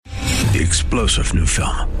The explosive new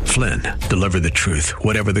film, Flynn, deliver the truth,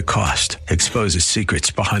 whatever the cost, exposes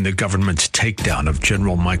secrets behind the government's takedown of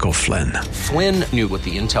General Michael Flynn. Flynn knew what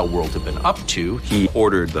the intel world had been up to. He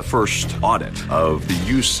ordered the first audit of the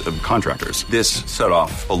use of contractors. This set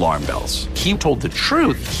off alarm bells. He told the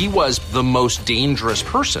truth. He was the most dangerous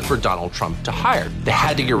person for Donald Trump to hire. They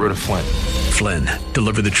had to get rid of Flynn. Flynn,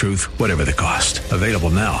 deliver the truth, whatever the cost. Available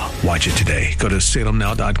now. Watch it today. Go to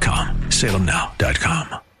salemnow.com.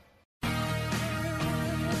 salemnow.com.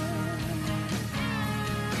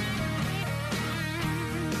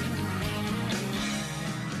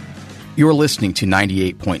 You're listening to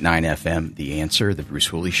 98.9 FM, The Answer, The Bruce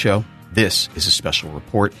Hooley Show. This is a special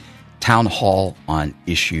report, Townhall on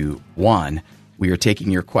Issue 1. We are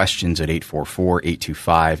taking your questions at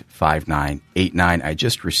 844-825-5989. I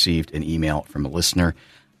just received an email from a listener.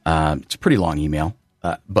 It's a pretty long email,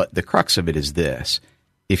 but the crux of it is this.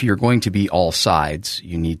 If you're going to be all sides,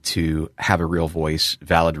 you need to have a real voice,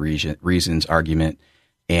 valid reasons, argument,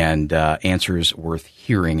 and answers worth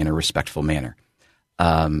hearing in a respectful manner.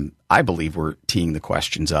 I believe we're teeing the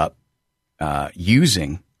questions up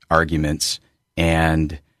using arguments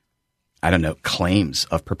and, claims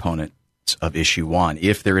of proponents of Issue 1.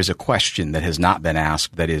 If there is a question that has not been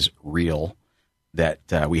asked that is real, that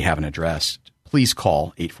we haven't addressed, please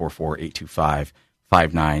call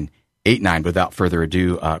 844-825-5989. Without further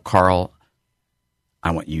ado, Carl, I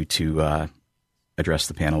want you to address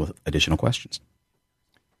the panel with additional questions.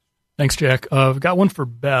 Thanks, Jack. I've got one for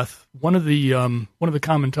Beth. One of the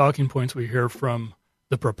common talking points we hear from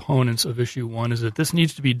the proponents of Issue 1 is that this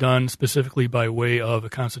needs to be done specifically by way of a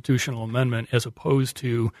constitutional amendment as opposed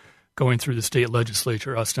to going through the state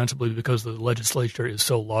legislature, ostensibly because the legislature is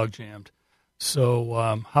so log-jammed.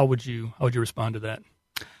 So how would you respond to that?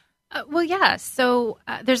 So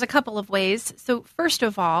there's a couple of ways. So first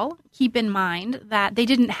of all, keep in mind that they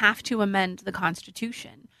didn't have to amend the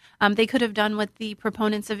Constitution. They could have done what the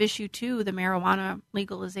proponents of Issue 2, the marijuana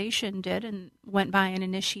legalization, did and went by an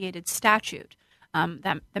initiated statute.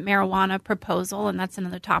 The marijuana proposal, and that's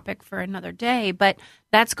another topic for another day, but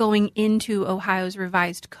that's going into Ohio's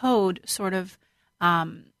revised code sort of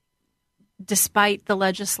despite the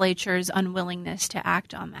legislature's unwillingness to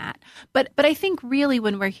act on that. But I think really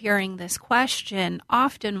when we're hearing this question,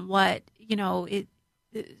 often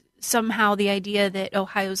somehow the idea that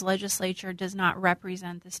Ohio's legislature does not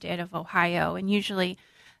represent the state of Ohio, and usually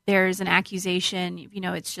there's an accusation,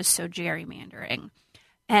 it's just so gerrymandering.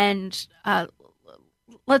 And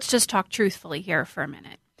let's just talk truthfully here for a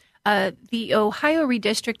minute. The Ohio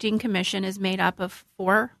Redistricting Commission is made up of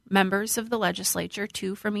 4 members of the legislature,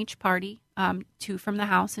 2 from each party, 2 from the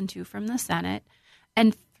House and 2 from the Senate,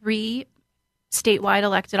 and 3 statewide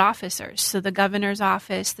elected officers. So the governor's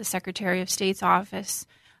office, the Secretary of State's office,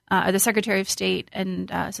 the Secretary of State, and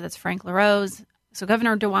so that's Frank LaRose. So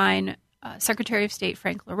Governor DeWine, Secretary of State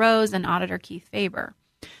Frank LaRose, and Auditor Keith Faber.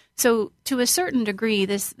 So to a certain degree,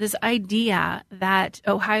 this idea that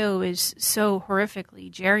Ohio is so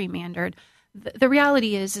horrifically gerrymandered, the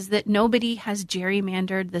reality is that nobody has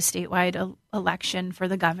gerrymandered the statewide election for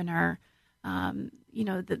the governor. The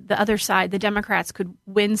other side, the Democrats, could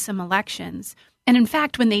win some elections. And in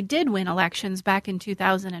fact, when they did win elections back in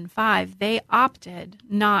 2005, they opted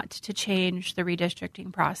not to change the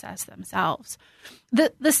redistricting process themselves.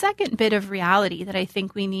 The second bit of reality that I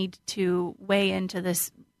think we need to weigh into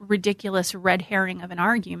this ridiculous red herring of an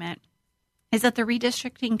argument is that the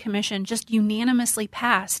Redistricting Commission just unanimously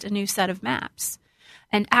passed a new set of maps.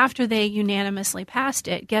 And after they unanimously passed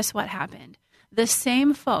it, guess what happened? The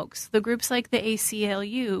same folks, the groups like the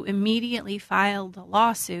ACLU, immediately filed a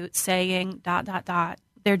lawsuit saying, ... they're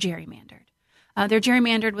gerrymandered. They're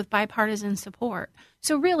gerrymandered with bipartisan support.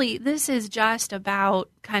 So really, this is just about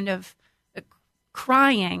kind of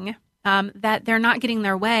crying that they're not getting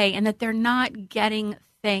their way and that they're not getting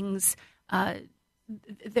things,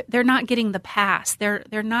 they're not getting the pass.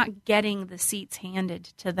 They're not getting the seats handed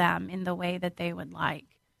to them in the way that they would like.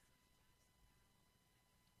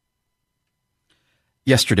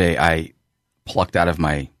 Yesterday, I plucked out of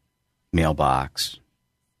my mailbox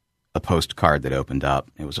a postcard that opened up.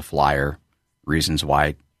 It was a flyer, reasons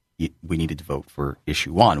why we needed to vote for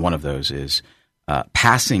Issue 1. One of those is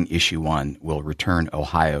passing Issue 1 will return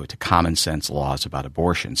Ohio to common sense laws about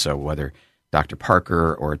abortion. So whether Dr.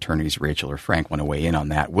 Parker or attorneys Rachel or Frank want to weigh in on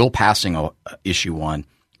that, will passing Issue 1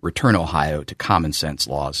 return Ohio to common sense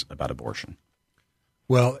laws about abortion?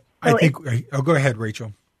 Well, I think – go ahead,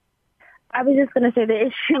 Rachel. I was just going to say that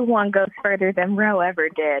Issue 1 goes further than Roe ever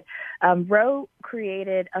did. Roe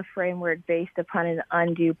created a framework based upon an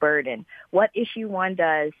undue burden. What Issue 1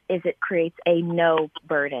 does is it creates a no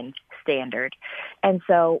burden standard. And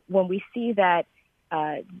so when we see that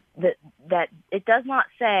that it does not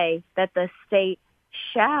say that the state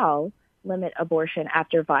shall limit abortion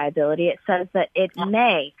after viability, it says that it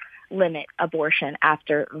may limit abortion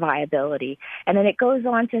after viability. And then it goes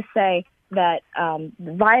on to say that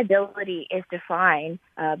viability is defined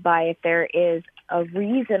by if there is a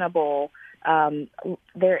reasonable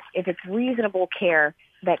if it's reasonable care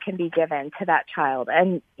that can be given to that child.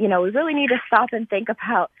 And, we really need to stop and think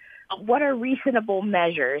about what are reasonable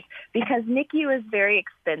measures, because NICU is very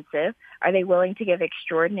expensive. Are they willing to give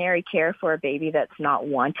extraordinary care for a baby that's not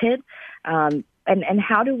wanted? And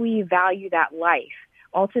how do we value that life?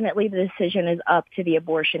 Ultimately, the decision is up to the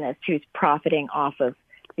abortionist who's profiting off of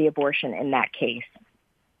the abortion in that case.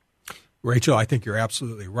 Rachel, I think you're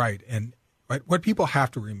absolutely right. And what people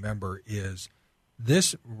have to remember is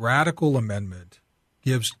this radical amendment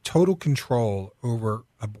gives total control over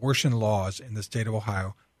abortion laws in the state of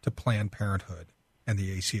Ohio to Planned Parenthood and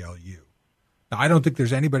the ACLU. Now, I don't think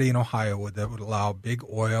there's anybody in Ohio that would allow big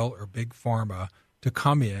oil or big pharma to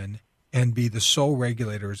come in and be the sole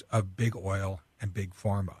regulators of big oil and big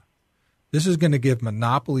pharma. This is going to give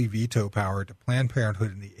monopoly veto power to Planned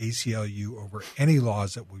Parenthood and the ACLU over any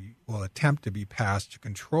laws that we will attempt to be passed to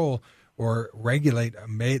control or regulate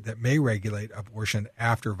that may regulate abortion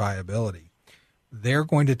after viability. They're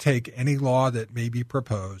going to take any law that may be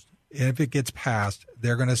proposed, and if it gets passed,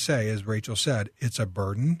 they're going to say, as Rachel said, it's a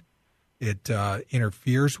burden. It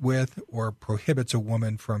interferes with or prohibits a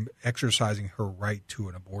woman from exercising her right to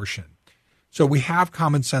an abortion. So we have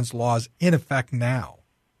common sense laws in effect now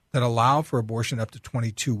that allow for abortion up to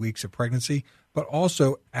 22 weeks of pregnancy, but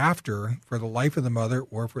also after, for the life of the mother,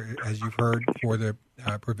 or for, as you've heard, for the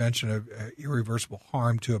prevention of irreversible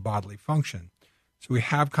harm to a bodily function. So we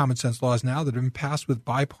have common sense laws now that have been passed with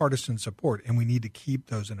bipartisan support, and we need to keep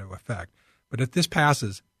those into effect. But if this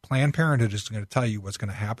passes, Planned Parenthood is going to tell you what's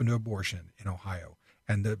going to happen to abortion in Ohio.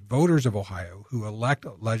 And the voters of Ohio who elect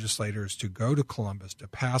legislators to go to Columbus to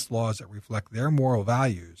pass laws that reflect their moral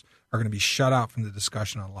values are going to be shut out from the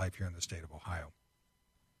discussion on life here in the state of Ohio.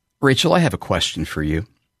 Rachel, I have a question for you.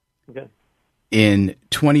 Okay. In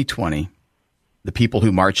 2020, the people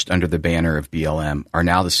who marched under the banner of BLM are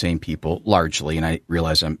now the same people, largely, and I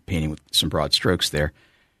realize I'm painting with some broad strokes there,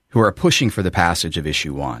 who are pushing for the passage of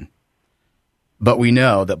Issue 1. But we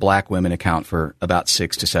know that black women account for about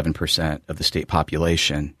 6 to 7% of the state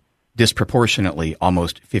population. Disproportionately,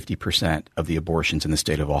 almost 50% of the abortions in the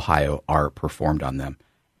state of Ohio are performed on them.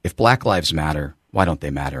 If Black lives matter, why don't they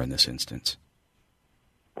matter in this instance?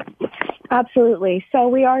 Absolutely. So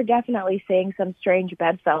we are definitely seeing some strange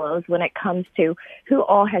bedfellows when it comes to who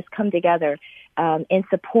all has come together in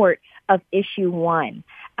support of Issue 1.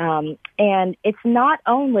 And it's not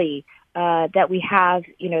only that we have,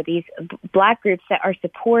 these black groups that are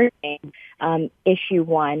supporting Issue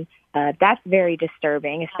 1. That's very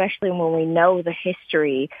disturbing, especially when we know the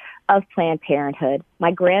history of Planned Parenthood.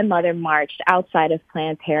 My grandmother marched outside of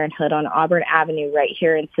Planned Parenthood on Auburn Avenue right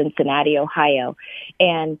here in Cincinnati, Ohio,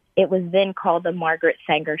 and it was then called the Margaret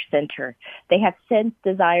Sanger Center. They have since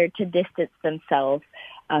desired to distance themselves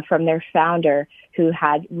from their founder, who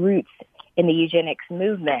had roots in the eugenics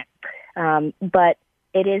movement. But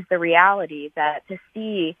it is the reality that to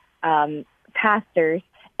see pastors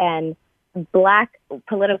and black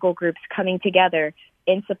political groups coming together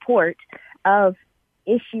in support of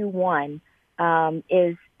Issue 1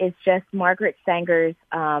 is just Margaret Sanger's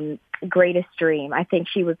greatest dream. I think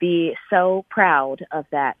she would be so proud of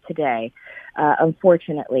that today,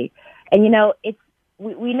 unfortunately. And we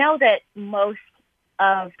know that most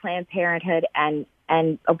of Planned Parenthood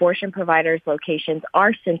and abortion providers' locations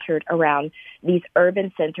are centered around these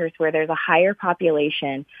urban centers where there's a higher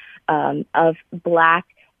population of black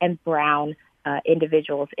and brown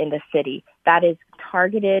individuals in the city. That is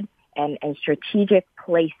targeted and strategic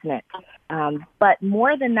placement. But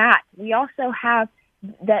more than that, we also have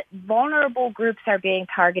that vulnerable groups are being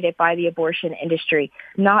targeted by the abortion industry,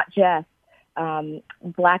 not just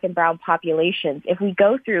black and brown populations. If we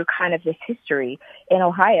go through kind of this history in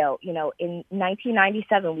Ohio, in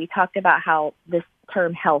 1997, we talked about how this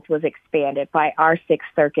term health was expanded by our Sixth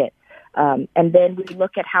Circuit. And then we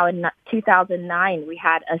look at how in 2009 we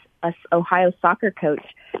had a Ohio soccer coach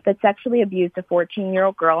that sexually abused a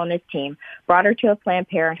 14-year-old girl on his team, brought her to a Planned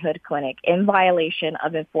Parenthood clinic in violation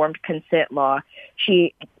of informed consent law.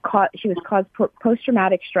 She was caused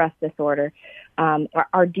post-traumatic stress disorder.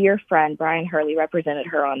 Our dear friend Brian Hurley represented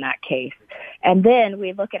her on that case. And then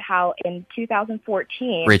we look at how in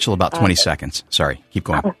 2014... Rachel, about 20 seconds. Sorry, keep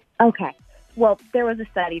going. Okay. Well, there was a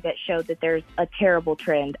study that showed that there's a terrible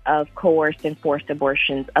trend of coerced and forced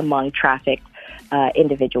abortions among trafficked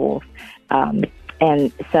individuals.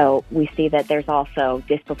 And so we see that there's also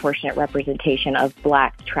disproportionate representation of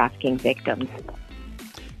Black trafficking victims.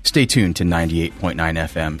 Stay tuned to 98.9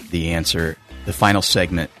 FM, The Answer. The final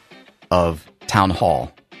segment of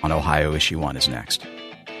Townhall on Ohio Issue 1 is next.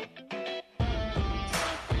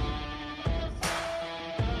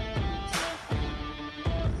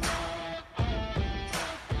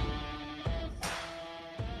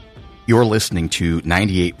 You're listening to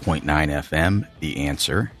 98.9 FM, The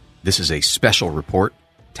Answer. This is a special report,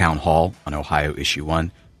 Townhall on Ohio Issue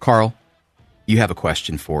 1. Carl, you have a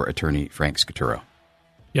question for Attorney Frank Scaturo.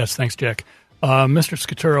 Yes, thanks, Jack. Mr.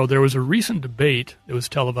 Scaturo, there was a recent debate that was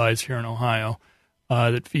televised here in Ohio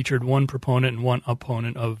that featured one proponent and one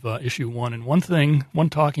opponent of Issue 1. And one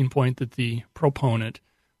talking point that the proponent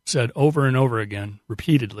said over and over again,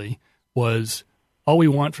 repeatedly, was all we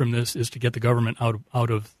want from this is to get the government out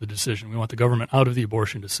of the decision. We want the government out of the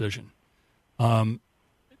abortion decision.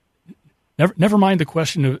 Never mind the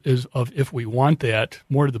question of if we want that.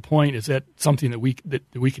 More to the point, is that something that we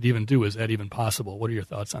could even do? Is that even possible? What are your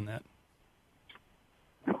thoughts on that?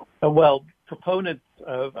 Well, proponents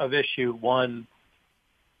of Issue 1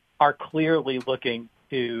 are clearly looking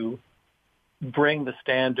to bring the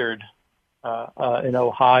standard in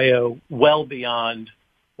Ohio well beyond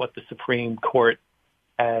what the Supreme Court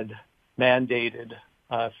had mandated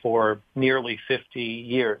for nearly 50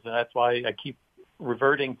 years. And that's why I keep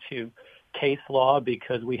reverting to case law,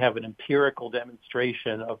 because we have an empirical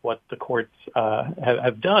demonstration of what the courts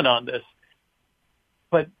have done on this.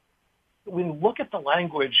 But when you look at the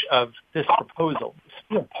language of this proposal,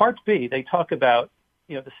 Part B, they talk about,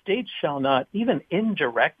 the state shall not even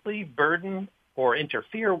indirectly burden or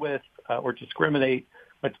interfere with or discriminate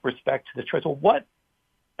with respect to the choice. Well,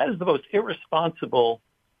 that is the most irresponsible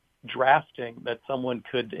drafting that someone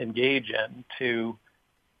could engage in, to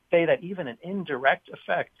say that even an indirect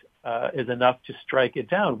effect is enough to strike it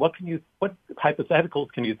down. What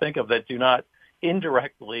hypotheticals can you think of that do not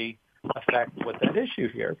indirectly affect what's at issue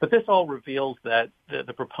here? But this all reveals that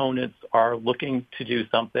the proponents are looking to do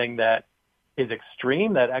something that is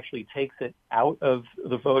extreme, that actually takes it out of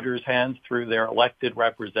the voters' hands through their elected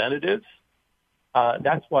representatives.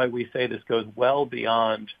 That's why we say this goes well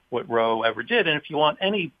beyond what Roe ever did. And if you want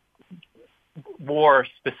any more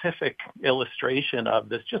specific illustration of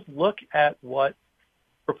this, just look at what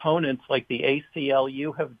proponents like the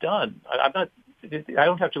ACLU have done. I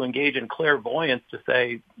don't have to engage in clairvoyance to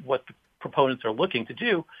say what the proponents are looking to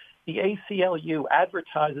do. The ACLU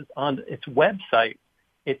advertises on its website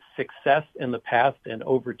its success in the past in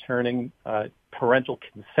overturning parental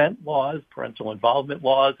consent laws, parental involvement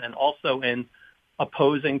laws, and also in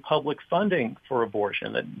opposing public funding for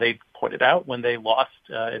abortion. And they pointed out when they lost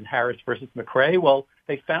in Harris versus McRae, well,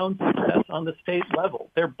 they found success on the state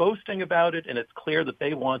level. They're boasting about it, and it's clear that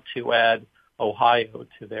they want to add Ohio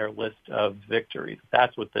to their list of victories.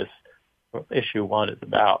 That's what this Issue 1 is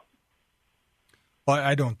about. Well,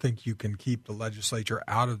 I don't think you can keep the legislature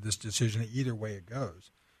out of this decision either way it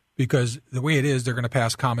goes, because the way it is, they're going to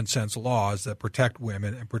pass common sense laws that protect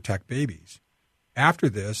women and protect babies. After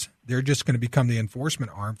this, they're just going to become the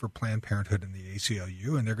enforcement arm for Planned Parenthood and the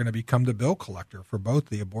ACLU, and they're going to become the bill collector for both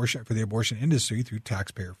the abortion industry through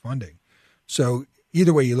taxpayer funding. So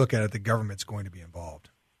either way you look at it, the government's going to be involved.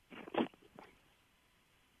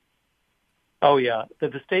 Oh, yeah.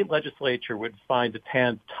 The state legislature would find its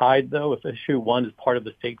hands tied, though, if Issue 1 is part of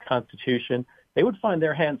the state constitution. They would find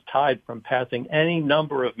their hands tied from passing any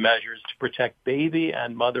number of measures to protect baby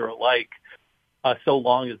and mother alike, so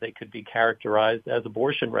long as they could be characterized as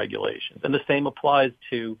abortion regulations. And the same applies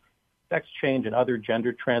to sex change and other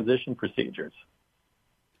gender transition procedures.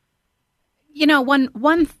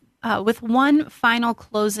 With one final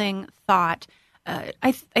closing thought,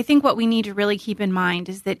 I think what we need to really keep in mind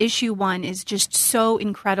is that Issue 1 is just so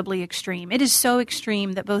incredibly extreme. It is so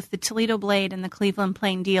extreme that both the Toledo Blade and the Cleveland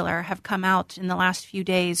Plain Dealer have come out in the last few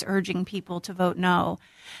days urging people to vote no.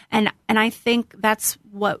 And I think that's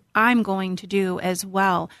what I'm going to do as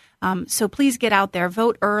well. So please get out there,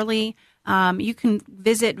 vote early. You can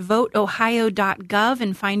visit voteohio.gov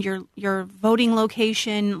and find your voting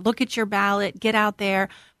location, look at your ballot, get out there.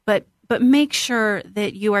 But make sure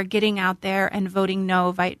that you are getting out there and voting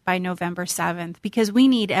no by November 7th, because we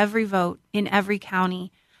need every vote in every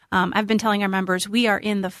county. I've been telling our members we are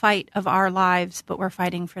in the fight of our lives, but we're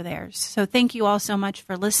fighting for theirs. So thank you all so much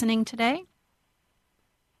for listening today.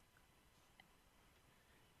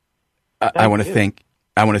 I want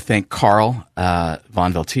to thank Carl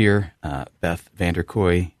Von Veltier, Beth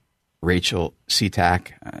Vanderkoy, Rachel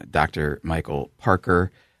Seatack, Dr. Michael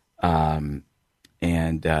Parker,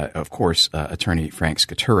 and, of course, Attorney Frank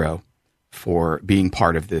Scaturo for being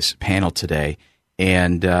part of this panel today.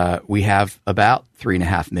 And we have about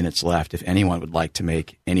 3.5 minutes left. If anyone would like to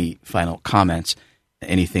make any final comments,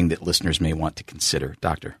 anything that listeners may want to consider.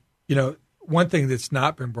 Doctor? One thing that's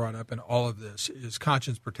not been brought up in all of this is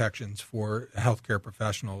conscience protections for healthcare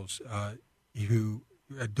professionals who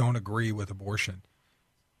don't agree with abortion.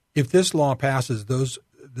 If this law passes,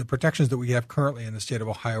 the protections that we have currently in the state of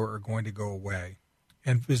Ohio are going to go away.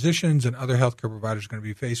 And physicians and other healthcare providers are going to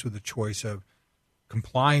be faced with the choice of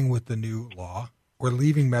complying with the new law or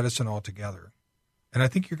leaving medicine altogether. And I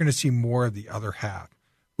think you're going to see more of the other half,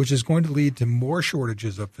 which is going to lead to more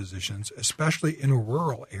shortages of physicians, especially in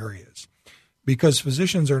rural areas, because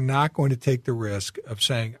physicians are not going to take the risk of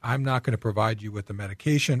saying, I'm not going to provide you with the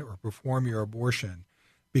medication or perform your abortion,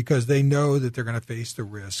 because they know that they're going to face the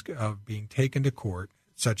risk of being taken to court,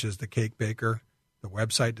 such as the cake baker, the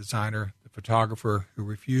website designer, the photographer who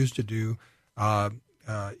refused to do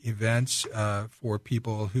events for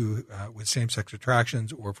people who with same-sex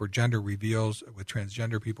attractions or for gender reveals with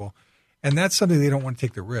transgender people. And that's something they don't want to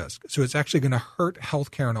take the risk. So it's actually going to hurt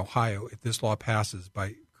healthcare in Ohio if this law passes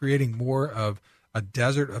by creating more of a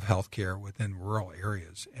desert of healthcare within rural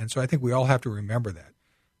areas. And so I think we all have to remember that.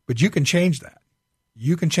 But you can change that.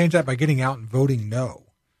 You can change that by getting out and voting no.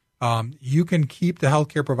 You can keep the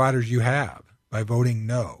healthcare providers you have by voting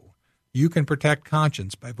no. You can protect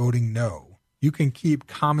conscience by voting no. You can keep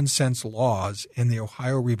common sense laws in the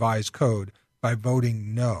Ohio Revised Code by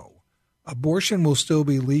voting no. Abortion will still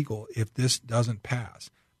be legal if this doesn't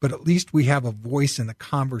pass, but at least we have a voice in the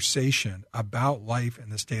conversation about life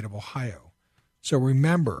in the state of Ohio. So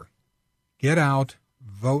remember, get out,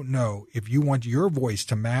 vote no if you want your voice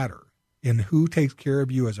to matter in who takes care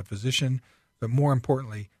of you as a physician, but more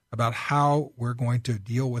importantly, about how we're going to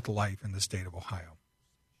deal with life in the state of Ohio.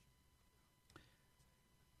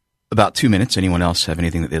 About 2 minutes. Anyone else have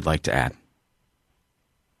anything that they'd like to add?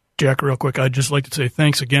 Jack, real quick, I'd just like to say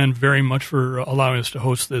thanks again very much for allowing us to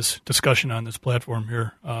host this discussion on this platform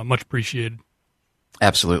here. Much appreciated.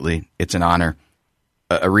 Absolutely. It's an honor.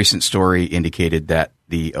 A recent story indicated that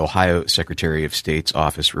the Ohio Secretary of State's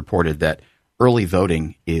office reported that early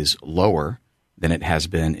voting is lower than it has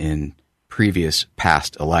been in previous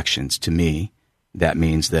past elections. To me, that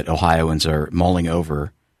means that Ohioans are mulling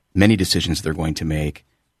over many decisions they're going to make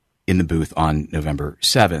in the booth on November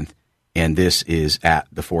 7th, and this is at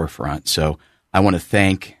the forefront. So I want to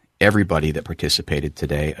thank everybody that participated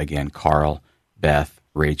today. Again, Carl, Beth,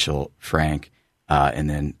 Rachel, Frank, and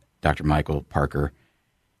then Dr. Michael Parker.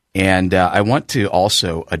 And I want to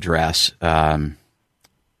also address the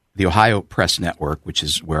Ohio Press Network, which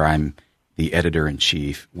is where I'm the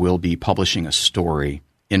editor-in-chief, will be publishing a story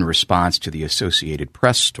in response to the Associated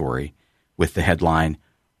Press story with the headline,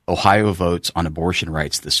 Ohio votes on abortion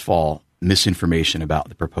rights this fall, misinformation about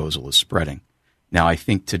the proposal is spreading. Now, I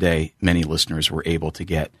think today many listeners were able to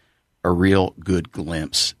get a real good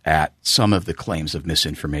glimpse at some of the claims of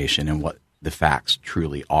misinformation and what the facts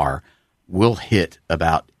truly are. We'll hit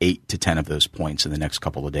about 8 to 10 of those points in the next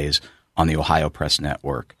couple of days on the Ohio Press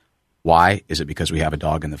Network. Why? Is it because we have a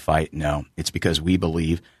dog in the fight? No. It's because we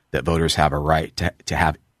believe that voters have a right to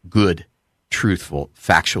have good, truthful,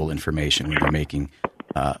 factual information when they're making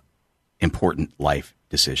important life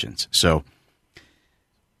decisions. So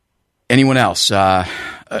anyone else?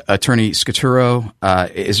 Attorney Scaturo,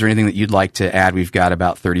 is there anything that you'd like to add? We've got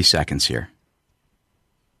about 30 seconds here.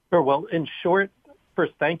 Sure. Well, in short,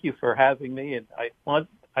 first, thank you for having me. And I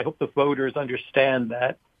hope the voters understand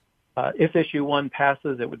that if Issue 1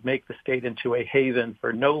 passes, it would make the state into a haven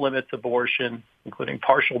for no-limits abortion, including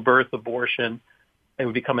partial birth abortion. It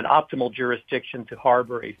would become an optimal jurisdiction to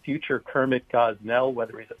harbor a future Kermit Gosnell,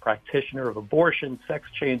 whether he's a practitioner of abortion, sex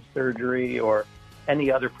change surgery, or any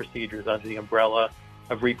other procedures under the umbrella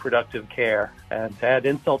of reproductive care. And to add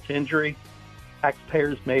insult to injury,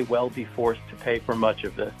 taxpayers may well be forced to pay for much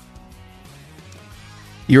of this.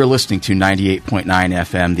 You're listening to 98.9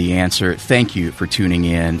 FM, The Answer. Thank you for tuning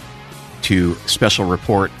in to Special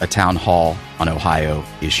Report, a Town Hall on Ohio,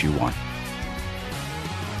 Issue 1.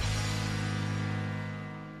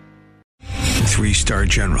 3-star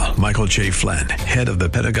General Michael J. Flynn, head of the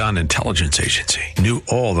Pentagon Intelligence Agency, knew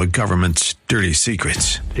all the government's dirty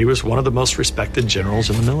secrets. He was one of the most respected generals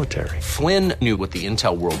in the military. Flynn knew what the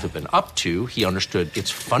intel world had been up to. He understood its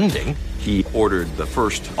funding. He ordered the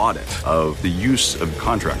first audit of the use of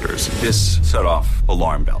contractors. This set off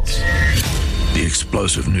alarm bells. The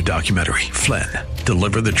explosive new documentary, Flynn,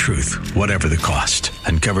 Deliver the Truth, Whatever the Cost,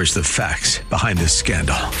 uncovers the facts behind this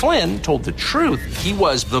scandal. Flynn told the truth. He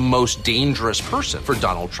was the most dangerous person for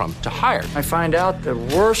Donald Trump to hire. I find out the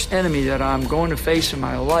worst enemy that I'm going to face in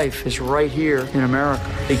my life is right here in America.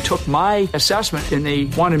 They took my assessment and they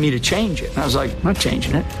wanted me to change it. And I was like, I'm not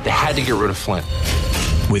changing it. They had to get rid of Flynn.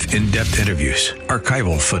 With in-depth interviews,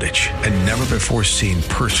 archival footage, and never-before-seen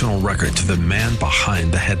personal records of the man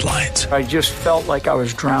behind the headlines. I just felt like I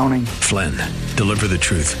was drowning. Flynn, Deliver the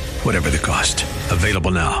Truth, Whatever the Cost.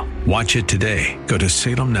 Available now. Watch it today. Go to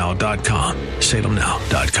salemnow.com.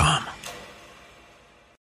 salemnow.com.